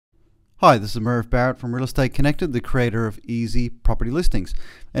Hi, this is Merv Barrett from Real Estate Connected, the creator of Easy Property Listings.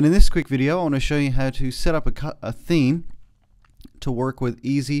 And in this quick video, I want to show you how to set up a theme to work with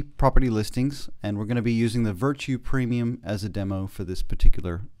Easy Property Listings. And we're going to be using the Virtue Premium as a demo for this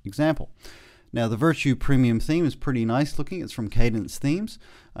particular example. Now, the Virtue Premium theme is pretty nice looking. It's from Cadence Themes.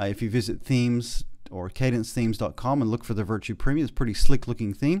 If you visit themes or cadencethemes.com and look for the Virtue Premium, it's a pretty slick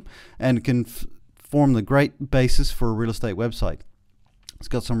looking theme and can form the great basis for a real estate website. It's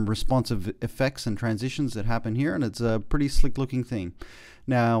got some responsive effects and transitions that happen here, and it's a pretty slick looking theme.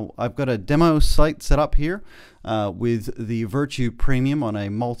 Now, I've got a demo site set up here with the Virtue Premium on a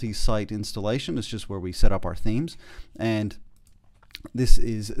multi-site installation. It's just where we set up our themes, and this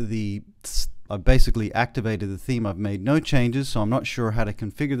is I've basically activated the theme. I've made no changes, so I'm not sure how to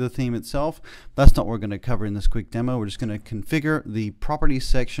configure the theme itself. That's not what we're going to cover in this quick demo. We're just going to configure the properties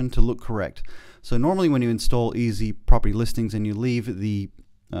section to look correct. So normally when you install Easy Property Listings and you leave the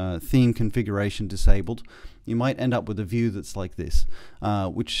theme configuration disabled, you might end up with a view that's like this,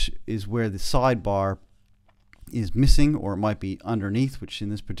 which is where the sidebar is missing, or it might be underneath, which in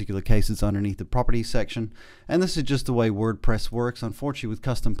this particular case is underneath the property section. And this is just the way WordPress works. Unfortunately, with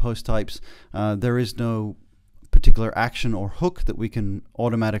custom post types, there is no particular action or hook that we can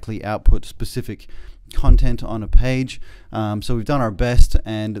automatically output specific content on a page. So we've done our best,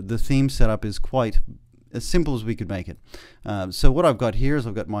 and the theme setup is quite as simple as we could make it. So what I've got here is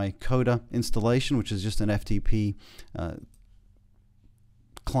I've got my Coda installation, which is just an FTP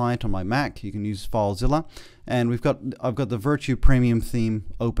client on my Mac. You can use FileZilla, and I've got the Virtue Premium theme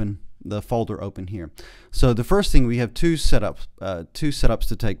open, the folder open here. So the first thing, we have two setups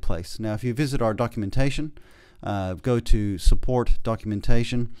to take place. Now, if you visit our documentation, go to Support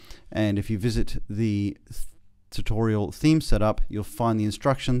Documentation, and if you visit the tutorial theme setup, you'll find the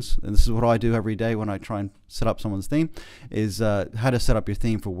instructions, and this is what I do every day when I try and set up someone's theme, is how to set up your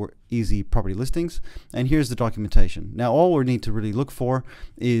theme for Easy Property Listings. And here's the documentation. Now, all we need to really look for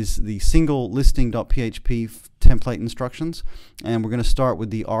is the single listing.php template instructions, and we're going to start with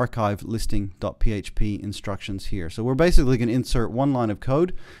the archive listing.php instructions here. So we're basically going to insert one line of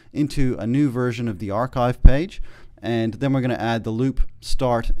code into a new version of the archive page, and then we're going to add the loop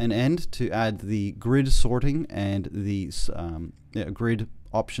start and end to add the grid sorting and the grid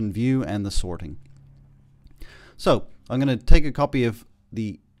option view and the sorting. So I'm going to take a copy of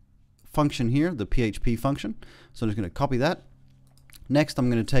the function here, the PHP function. So I'm just going to copy that. Next, I'm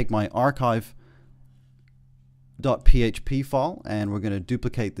going to take my archive.php file, and we're going to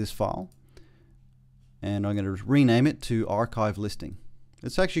duplicate this file, and I'm going to rename it to archive listing.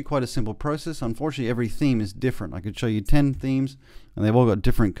 It's actually quite a simple process. Unfortunately, every theme is different. I could show you 10 themes, and they've all got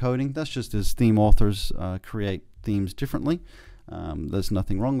different coding. That's just as theme authors create themes differently. There's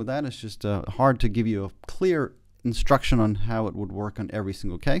nothing wrong with that. It's just hard to give you a clear instruction on how it would work on every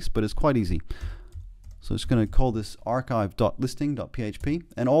single case, but it's quite easy. So it's going to call this archive.listing.php,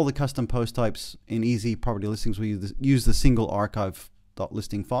 and all the custom post types in Easy Property Listings will use the single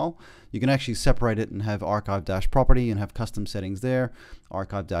archive.listing file. You can actually separate it and have archive-property and have custom settings there,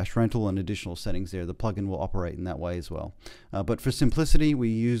 archive-rental and additional settings there. The plugin will operate in that way as well. But for simplicity, we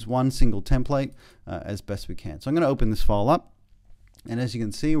use one single template as best we can. So I'm going to open this file up, and as you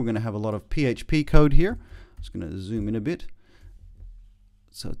can see, we're going to have a lot of PHP code here. I'm just going to zoom in a bit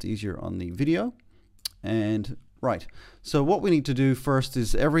so it's easier on the video. And right, so what we need to do first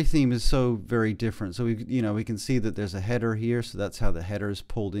is, every theme is so very different. So we can see that there's a header here, so that's how the header is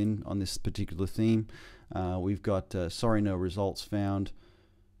pulled in on this particular theme. We've got sorry, no results found.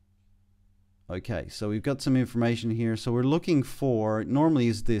 Okay, so we've got some information here. So we're looking for, normally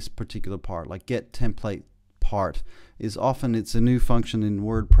is this particular part, like get template part is often, it's a new function in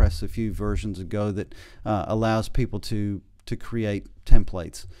WordPress a few versions ago that allows people to create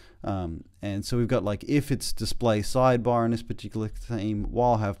templates. And so we've got, like, if it's display sidebar in this particular theme,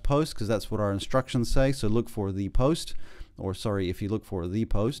 while have post, because that's what our instructions say. So look for the post, or sorry, if you look for the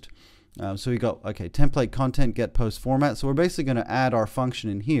post. So we got, okay, template content get post format. So we're basically going to add our function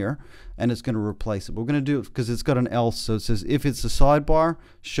in here, and it's going to replace it. We're going to do it because it's got an else. So it says if it's a sidebar,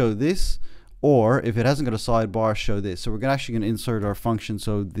 show this, or if it hasn't got a sidebar, show this. So we're actually going to insert our function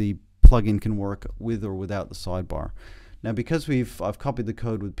so the plugin can work with or without the sidebar. Now, because I've copied the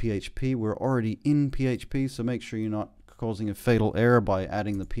code with PHP, we're already in PHP, so make sure you're not causing a fatal error by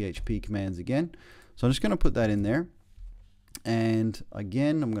adding the PHP commands again. So I'm just going to put that in there. And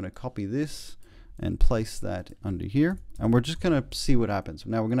again, I'm going to copy this and place that under here. And we're just going to see what happens.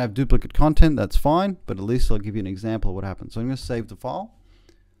 Now, we're going to have duplicate content. That's fine, but at least I'll give you an example of what happens. So I'm going to save the file.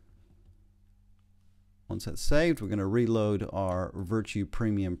 Once that's saved, we're going to reload our Virtue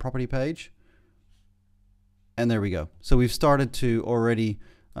Premium property page. And there we go. So we've started to already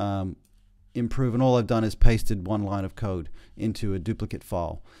improve, and all I've done is pasted one line of code into a duplicate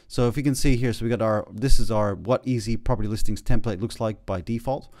file. So if you can see here, so we got this is our what easy property listings template looks like by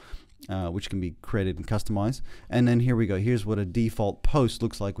default, which can be created and customized. And then here we go, here's what a default post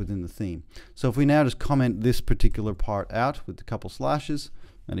looks like within the theme. So if we now just comment this particular part out with a couple slashes,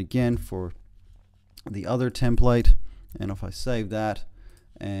 and again for the other template, and if I save that,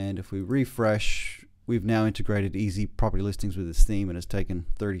 and if we refresh, we've now integrated easy property listings with this theme, and it's taken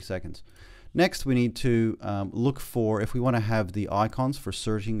 30 seconds. Next, we need to look for, if we want to have the icons for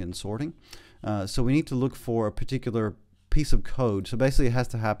searching and sorting, so we need to look for a particular piece of code. So basically it has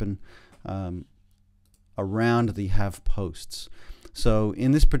to happen around the have posts. So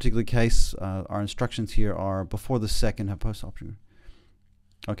in this particular case, our instructions here are before the second have post option.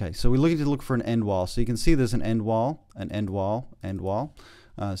 Okay, so we're looking to look for an end while. So you can see there's an end while, an end while, end while.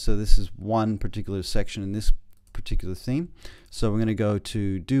 So this is one particular section in this particular theme. So we're going to go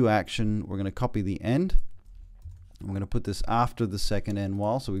to do action, we're going to copy the end, and we're going to put this after the second end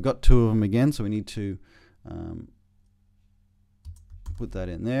while. So we've got two of them again, so we need to put that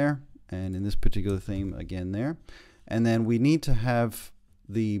in there, and in this particular theme again there. And then we need to have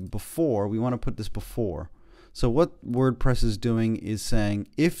the before, we want to put this before. So what WordPress is doing is saying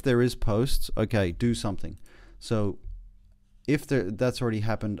if there is posts, okay, do something. So if that's already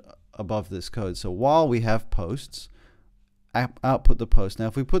happened above this code. So while we have posts, output the post. Now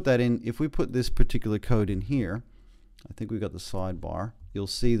if we put that in, if we put this particular code in here, I think we've got the sidebar, you'll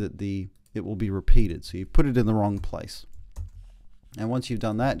see that it will be repeated. So you put it in the wrong place. And once you've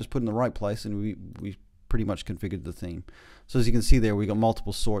done that, just put it in the right place, and we pretty much configured the theme. So as you can see there, we got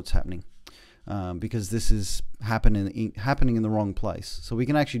multiple sorts happening because this is happening in the wrong place. So we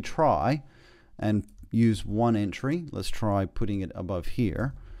can actually try and use one entry. Let's try putting it above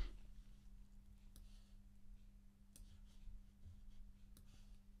here.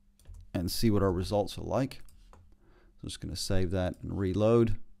 And see what our results are like. So I'm just going to save that and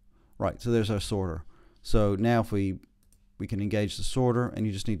reload. Right, so there's our sorter. So now if we can engage the sorter, and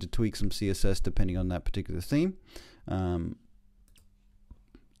you just need to tweak some CSS depending on that particular theme.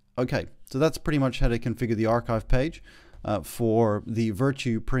 Okay, so that's pretty much how to configure the archive page for the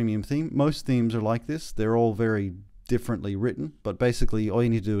Virtue Premium theme. Most themes are like this. They're all very differently written, but basically all you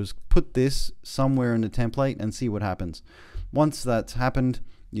need to do is put this somewhere in the template and see what happens. Once that's happened,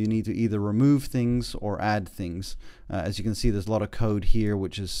 you need to either remove things or add things. As you can see, there's a lot of code here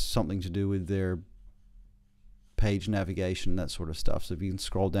which is something to do with their page navigation, that sort of stuff. So if you can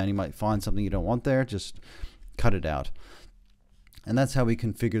scroll down, you might find something you don't want there, just cut it out. And that's how we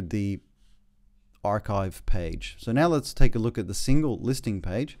configured the archive page. So now let's take a look at the single listing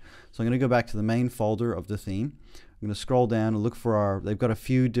page. So I'm going to go back to the main folder of the theme. I'm going to scroll down and look for they've got a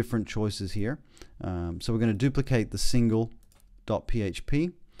few different choices here. So we're going to duplicate the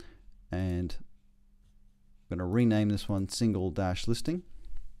single.php, and I'm going to rename this one single-listing.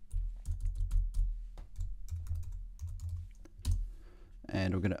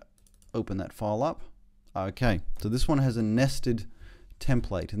 And we're going to open that file up. Okay, so this one has a nested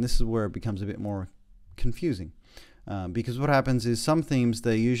template, and this is where it becomes a bit more confusing. Because what happens is some themes,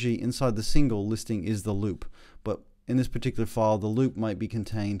 they usually inside the single listing is the loop, but in this particular file the loop might be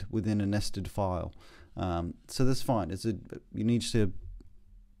contained within a nested file. So that's fine. You need to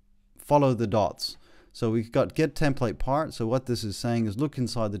follow the dots. So we've got get template part. So what this is saying is look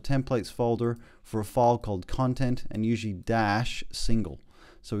inside the templates folder for a file called content, and usually dash single.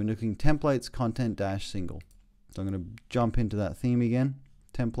 So we're looking templates content dash single. So I'm going to jump into that theme again,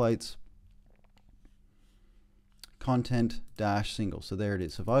 templates content dash single. So there it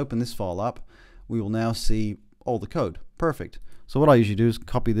is. So if I open this file up, we will now see all the code. Perfect. So what I usually do is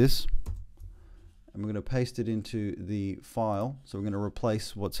copy this, and we're going to paste it into the file. So we're going to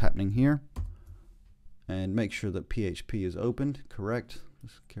replace what's happening here and make sure that PHP is opened. Correct.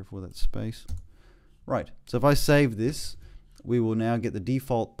 Just careful with that space. Right. So if I save this, we will now get the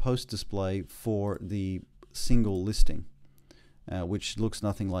default post display for the single listing, which looks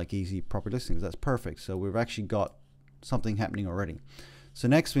nothing like easy property listings. That's perfect. So we've actually got something happening already. So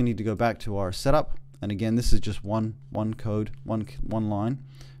next we need to go back to our setup, and again this is just one code, one line.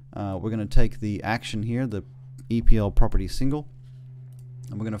 We're going to take the action here, the EPL property single,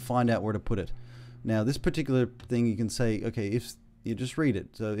 and we're going to find out where to put it. Now this particular thing, you can say, okay, if you just read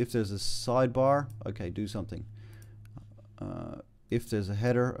it. So if there's a sidebar, okay, do something. If there's a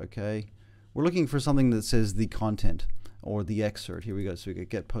header, okay, we're looking for something that says the content or the excerpt. Here we go. So we could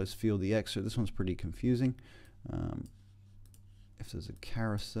get post field the excerpt. This one's pretty confusing. If there's a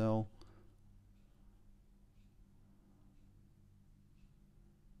carousel,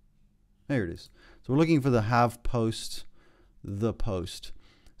 there it is. So we're looking for the have post, the post.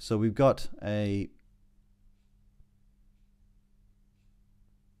 So we've got a,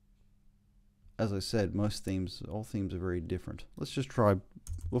 as I said, all themes are very different. Let's just try,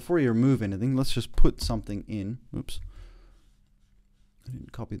 before you remove anything, let's just put something in. Oops, I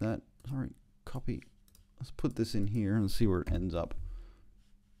didn't copy that. Sorry, copy. Let's put this in here and see where it ends up.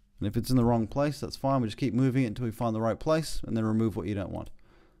 And if it's in the wrong place, that's fine. We just keep moving it until we find the right place, and then remove what you don't want.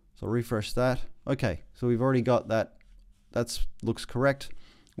 So refresh that. Okay, so we've already got that. That looks correct.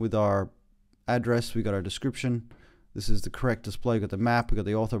 With our address, we got our description. This is the correct display. We got the map, we got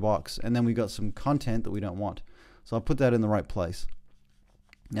the author box, and then we got some content that we don't want. So I'll put that in the right place.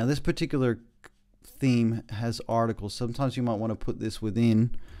 Now this particular theme has articles. Sometimes you might want to put this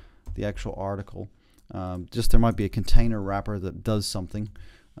within the actual article. Just there might be a container wrapper that does something.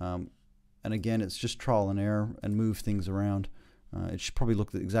 And again, it's just trial and error and move things around. It should probably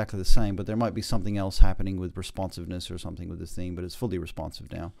look exactly the same, but there might be something else happening with responsiveness or something with this theme, but it's fully responsive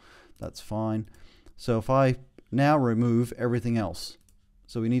now. That's fine. So if I now remove everything else,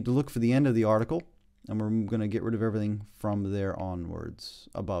 so we need to look for the end of the article, and we're going to get rid of everything from there onwards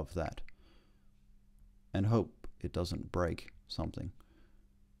above that, and hope it doesn't break something.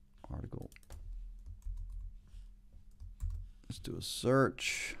 Article. Let's do a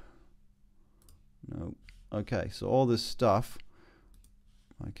search. No. Okay, so all this stuff.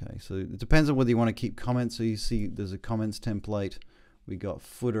 Okay, so it depends on whether you want to keep comments. So you see there's a comments template. We got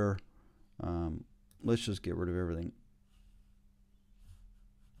footer. Let's just get rid of everything.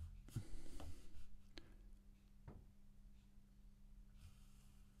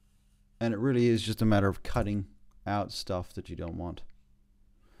 And it really is just a matter of cutting out stuff that you don't want.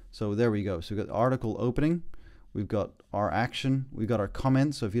 So there we go. So we've got article opening. We've got our action. We've got our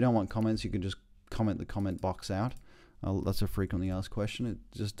comments. So if you don't want comments, you can just comment the comment box out. That's a frequently asked question. It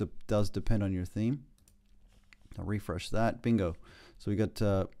just does depend on your theme. I'll refresh that. Bingo. So we got,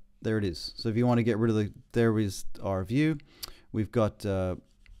 there it is. So if you want to get rid of there is our view. We've got the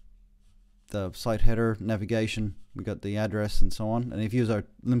site header, navigation. We got the address and so on. And if you use our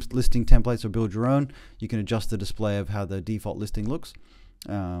listing templates or build your own, you can adjust the display of how the default listing looks.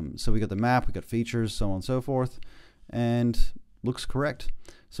 So we got the map, we got features, so on and so forth, and looks correct.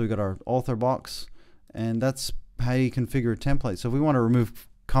 So we got our author box, and that's how you configure a template. So if we want to remove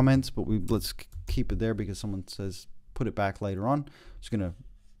comments, but let's keep it there because someone says put it back later on. Just going to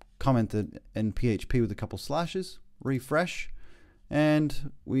comment it in PHP with a couple slashes, refresh,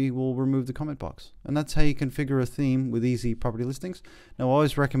 and we will remove the comment box. And that's how you configure a theme with easy property listings. Now I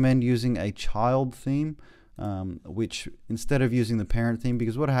always recommend using a child theme, which instead of using the parent theme,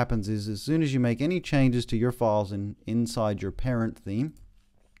 because what happens is as soon as you make any changes to your files inside your parent theme,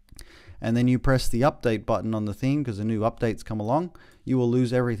 and then you press the update button on the theme because the new updates come along, you will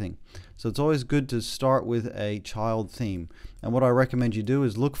lose everything. So it's always good to start with a child theme. And what I recommend you do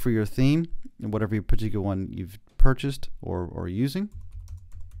is look for your theme, and whatever particular one you've purchased or using,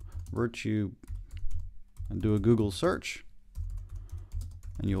 Virtue, and do a Google search,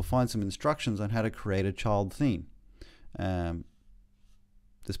 and you'll find some instructions on how to create a child theme.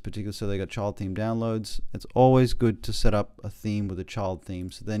 This particular, so they got child theme downloads. It's always good to set up a theme with a child theme,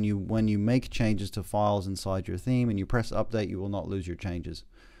 so then when you make changes to files inside your theme and you press update, you will not lose your changes,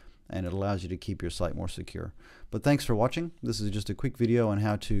 and it allows you to keep your site more secure. But thanks for watching. This is just a quick video on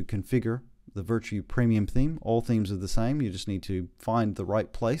how to configure the Virtue Premium theme. All themes are the same. You just need to find the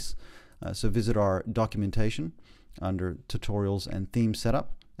right place. So visit our documentation under tutorials and theme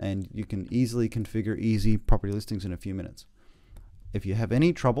setup, and you can easily configure easy property listings in a few minutes. If you have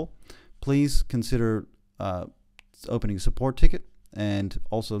any trouble, please consider opening a support ticket, and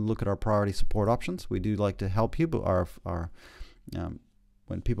also look at our priority support options. We do like to help you, but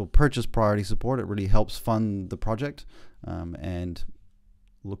when people purchase priority support, it really helps fund the project, and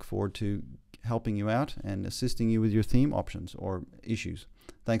look forward to helping you out and assisting you with your theme options or issues.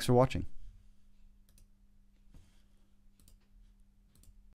 Thanks for watching.